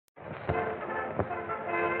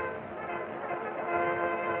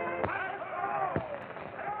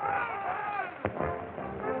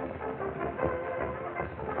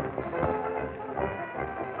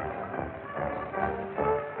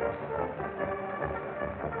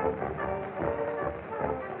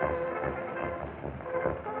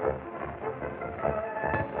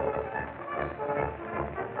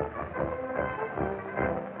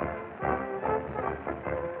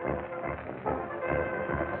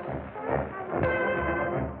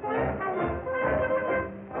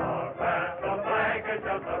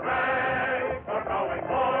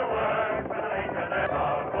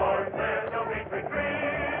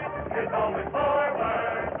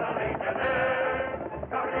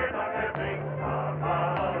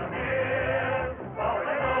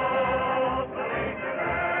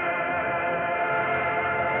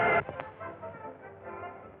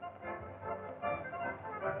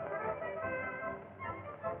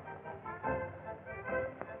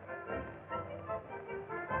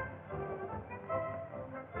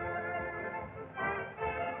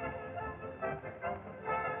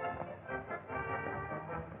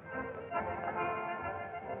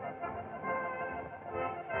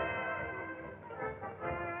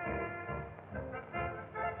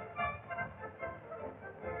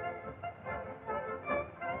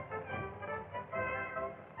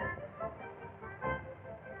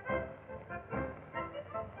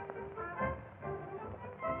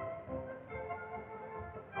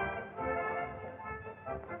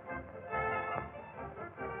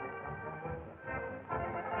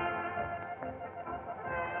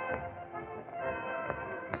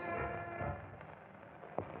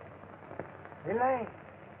Elaine!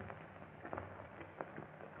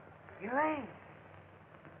 Elaine!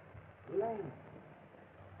 Elaine!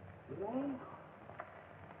 Elaine?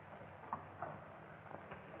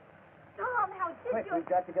 Tom, how did Quick, you... we've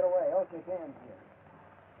got to get away. Okay, hands here.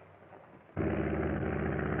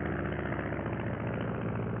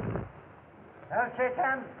 El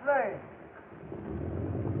Shaitan's slain.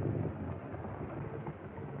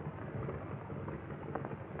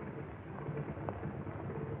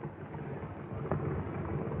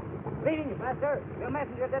 Greetings, master. Your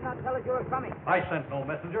messenger did not tell us you were coming. I sent no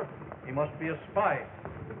messenger. He must be a spy.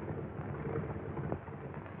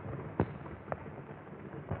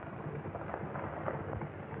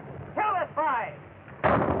 Kill the spy!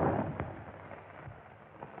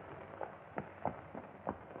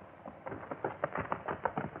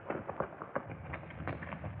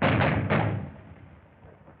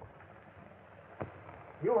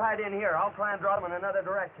 You hide in here. I'll try and draw them in another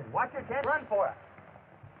direction. Watch your chance. Run for it.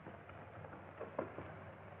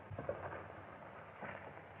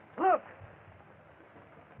 Look!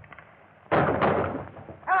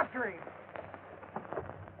 After him!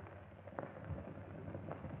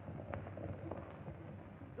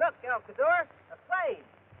 Look, El Cador, a plane.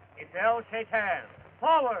 It's El Shaitan.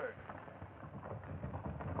 Forward!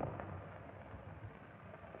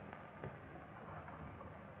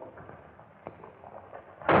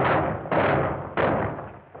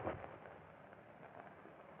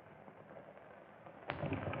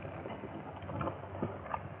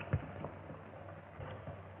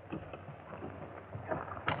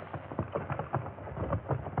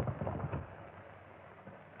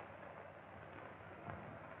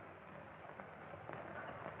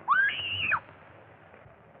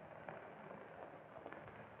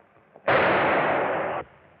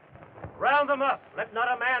 Round them up. Let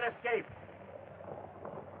not a man escape.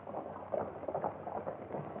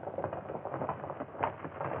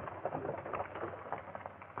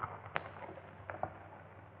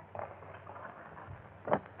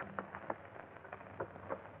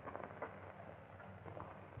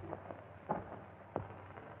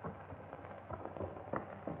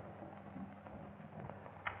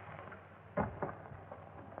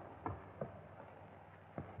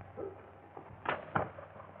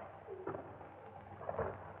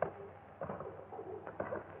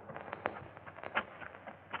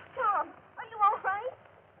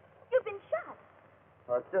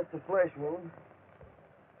 It's just a flesh wound.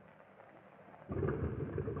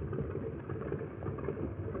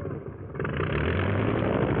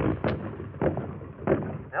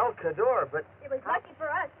 El Cador, but... It was lucky for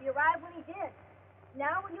us he arrived when he did.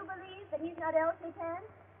 Now will you believe that he's not El Shaitan?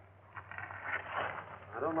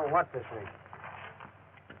 I don't know what to think.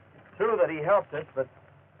 It's true that he helped us, but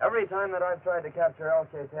every time that I've tried to capture El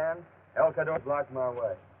Shaitan, El Cador blocked my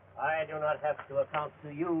way. I do not have to account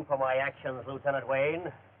to you for my actions, Lieutenant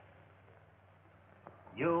Wayne.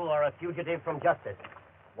 You are a fugitive from justice,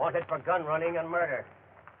 wanted for gun running and murder.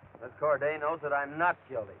 Miss Corday knows that I'm not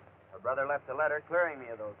guilty. Her brother left a letter clearing me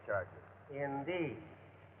of those charges. Indeed.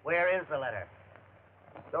 Where is the letter?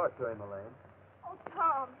 Show it to him, Elaine. Oh,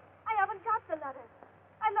 Tom, I haven't got the letter.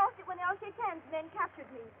 I lost it when El Shaitan's men captured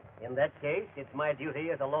me. In that case, it's my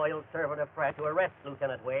duty as a loyal servant of Pratt to arrest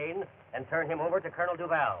Lieutenant Wayne and turn him over to Colonel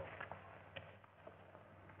Duval.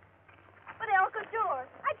 But El Cador,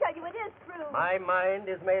 I tell you, it is true. My mind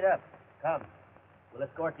is made up. Come. We'll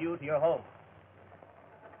escort you to your home.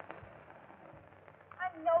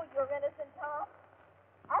 I know you're innocent, Tom.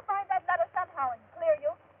 I'll find that letter somehow and clear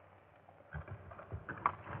you.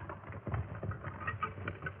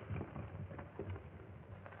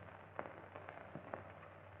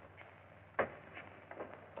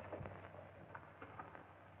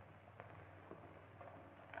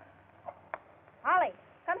 Ollie,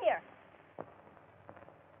 come here.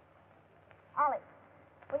 Ollie,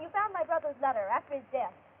 when you found my brother's letter after his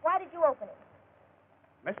death, why did you open it?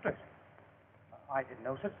 Mistress, I did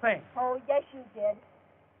no such thing. Oh, yes, you did.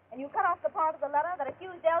 And you cut off the part of the letter that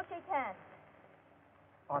accused El Shaitan.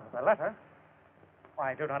 Part of the letter?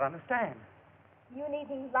 I do not understand. You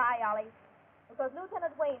needn't lie, Ollie, because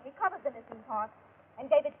Lieutenant Wayne recovered the missing part and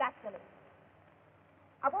gave it back to me.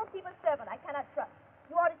 I won't keep a servant I cannot trust.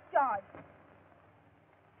 You are discharged.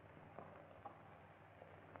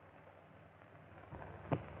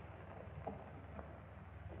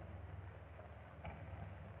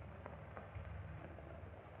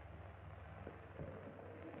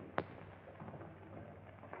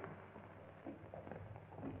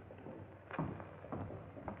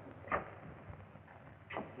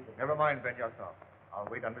 Never mind, Ben yourself. I'll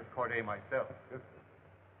wait on Miss Corday myself.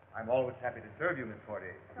 I'm always happy to serve you, Miss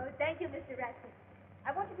Corday. Oh, thank you, Mr. Ratcliffe.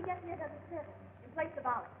 I want you to get me another servant in place of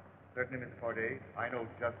Ollie. Certainly, Miss Corday. I know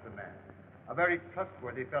just the man. A very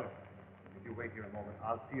trustworthy fellow. If you wait here a moment,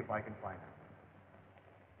 I'll see if I can find him.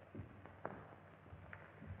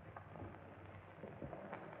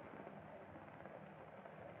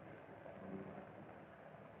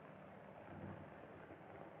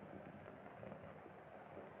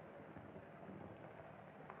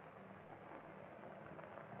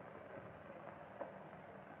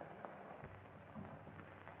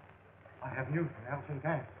 I have news from El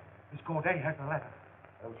Shaitan. Miss Corday has the letter.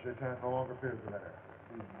 El Shaitan no longer fears the letter.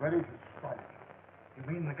 He's ready to strike. You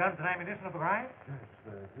mean the guns and ammunition of the Grind? Yes,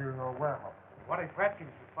 they're here in our warehouse. What if Watkins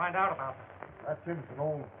should find out about them? Atkins an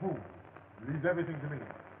old fool. He leaves everything to me.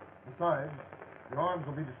 Besides, the arms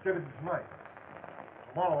will be distributed tonight.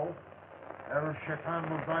 Tomorrow, El Shaitan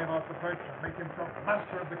will drive out the French and make himself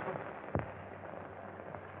master of the country.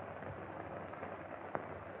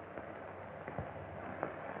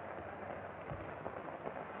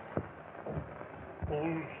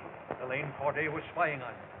 Fools. Elaine Corday was spying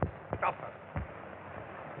on you. Stop her.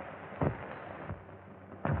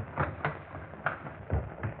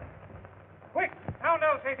 Quick! Sound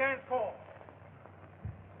El Shaitan's call.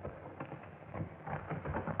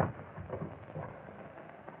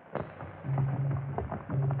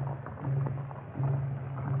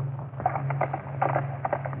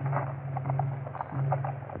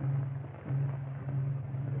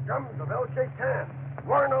 Guns of El Shaitan.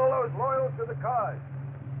 Warn all those loyal to the cause.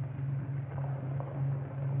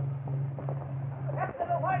 Captain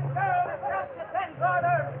the White Girl is just to send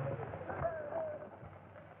orders.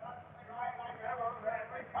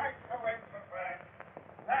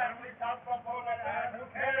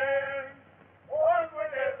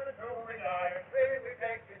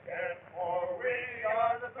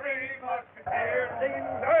 Three Musketeers, singing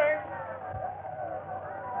bang.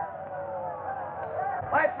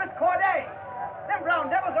 Why, it's Miss Corday. Them brown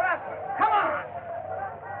devils are after her. Come on!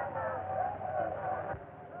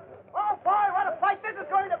 Oh, boy, what a fight this is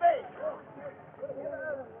going to be!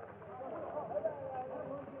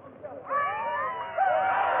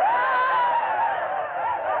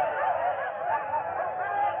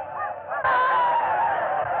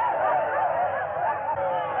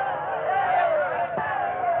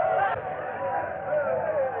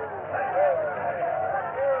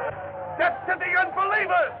 Death to the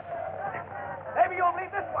unbelievers! Maybe you'll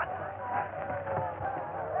believe this one.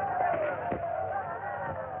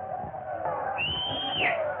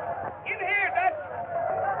 In here, Dutch.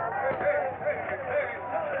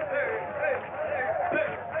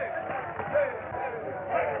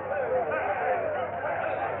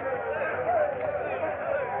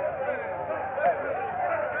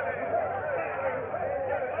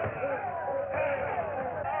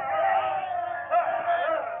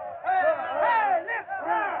 Hey, lift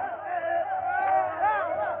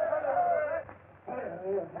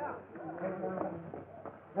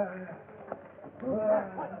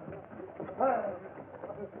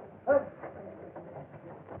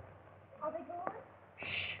Are they gone?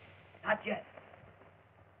 Not yet.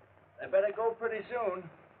 They better go pretty soon.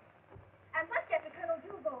 And let's get to Colonel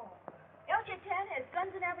Duval. El Shaitan has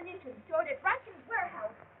guns and ammunition stored at Ratchen's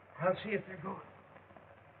warehouse. I'll see if they're gone.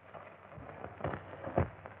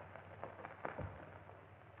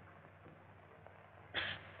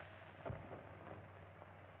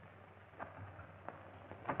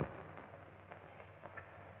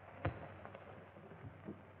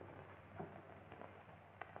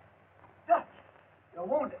 Dutch, you're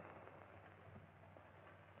wounded.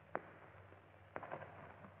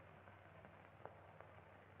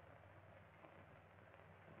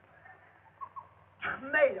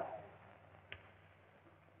 Tomato.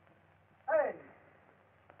 Hey.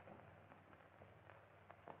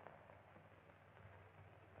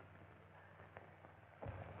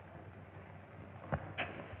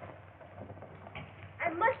 I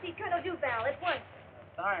must see Colonel Duval at once.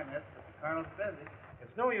 Sorry, miss, but the colonel's busy.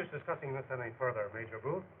 It's no use discussing this any further, Major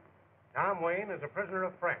Booth. Tom Wayne is a prisoner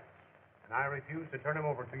of France, and I refuse to turn him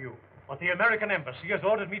over to you. But the American embassy has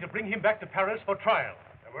ordered me to bring him back to Paris for trial.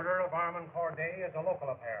 The murder of Armand Corday is a local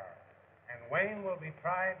affair, and Wayne will be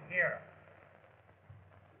tried here.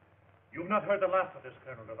 You've not heard the last of this,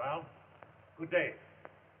 Colonel Duval. Good day.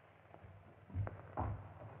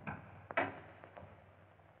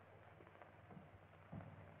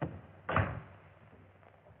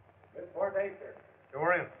 Miss Corday, sir.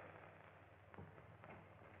 You're in.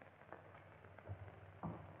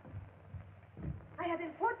 I have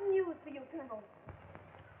important news for you, Colonel.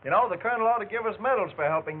 You know, the colonel ought to give us medals for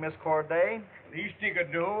helping Miss Corday. Least he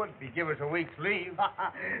could do would be give us a week's leave.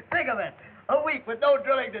 Think of it. A week with no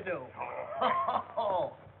drilling to do.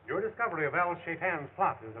 Your discovery of Al Shaitan's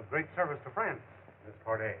plot is of great service to France, Miss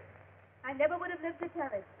Corday. I never would have lived to tell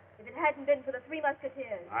it if it hadn't been for the Three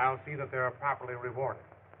Musketeers. I'll see that they are properly rewarded.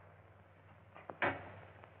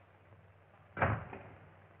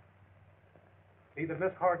 See that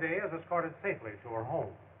Miss Corday is escorted safely to her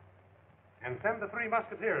home. And send the Three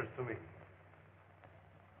Musketeers to me.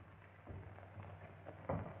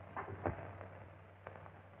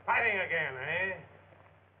 Fighting again, eh?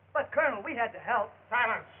 But, Colonel, we had to help.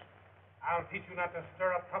 Silence! I'll teach you not to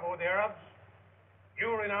stir up trouble with the Arabs.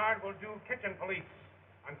 You, Renard, will do kitchen police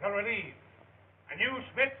until relieved. And you,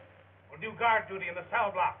 Schmidt, will do guard duty in the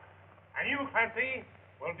cell block. And you, Clancy,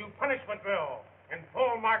 will do punishment drill in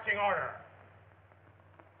full marching order.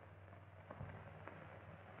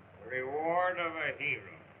 The reward of a hero.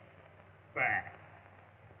 Bah.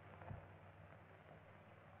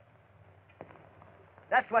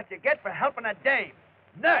 That's what you get for helping a dame.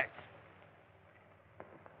 Nurse!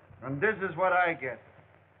 And this is what I get.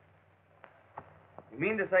 You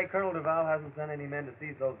mean to say Colonel Duval hasn't sent any men to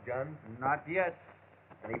seize those guns? Not yet.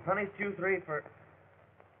 And he punished you three for...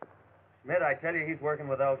 Schmidt, I tell you, he's working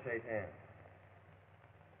with El Shaitan.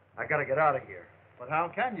 I gotta get out of here. But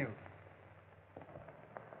how can you?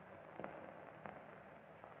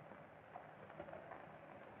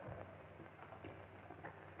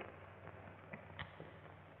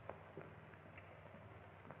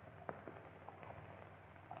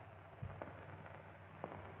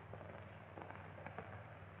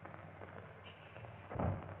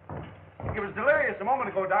 He was delirious a moment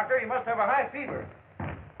ago, Doctor. He must have a high fever.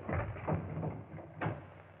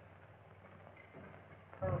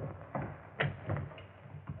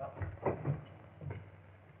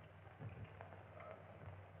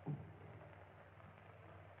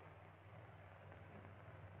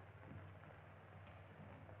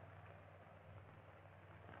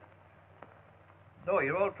 So,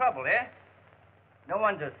 you're old trouble, eh? No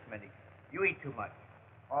wonder, Smitty. You eat too much.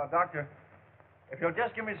 Oh, Doctor, if you'll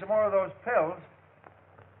just give me some more of those pills.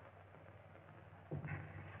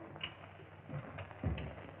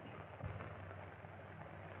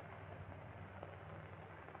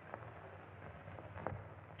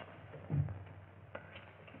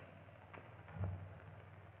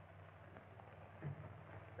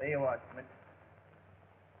 There you are, Smith.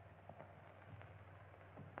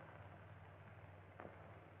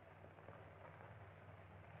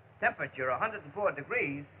 Temperature 104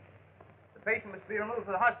 degrees. The patient must be removed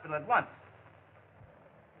to the hospital at once.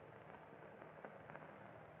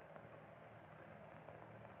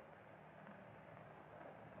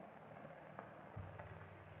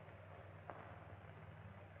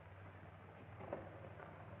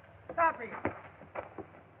 Copy.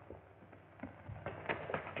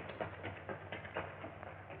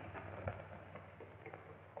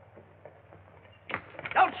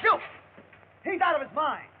 Don't shoot! He's out of his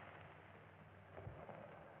mind.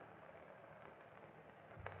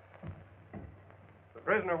 The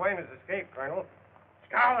prisoner Wayne has escaped, Colonel.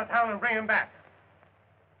 Scour the town and bring him back.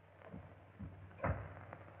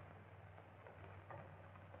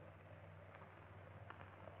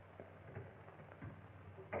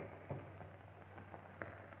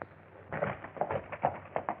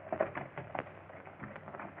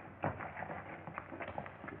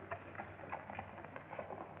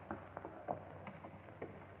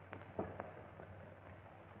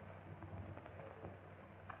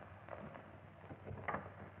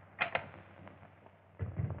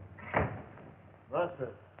 Master,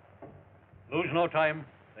 Lose no time.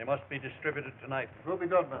 They must be distributed tonight. it will be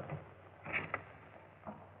done, Master.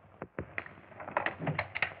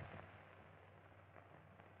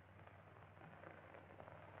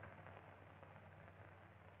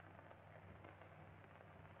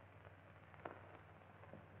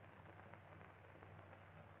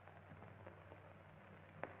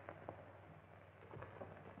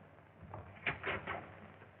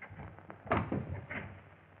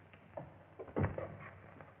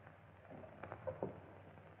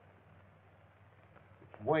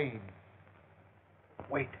 Wayne.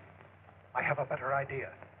 Wait. I have a better idea.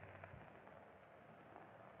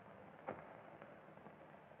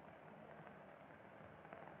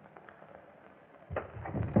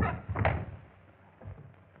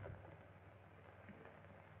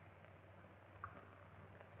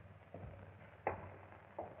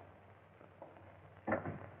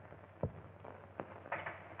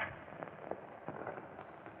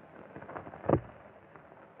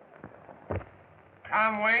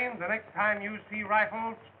 Tom Wayne, the next time you see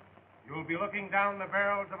rifles, you'll be looking down the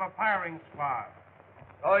barrels of a firing squad.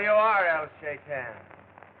 Oh, you are, El Shaitan.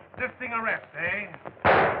 Assisting arrest, eh?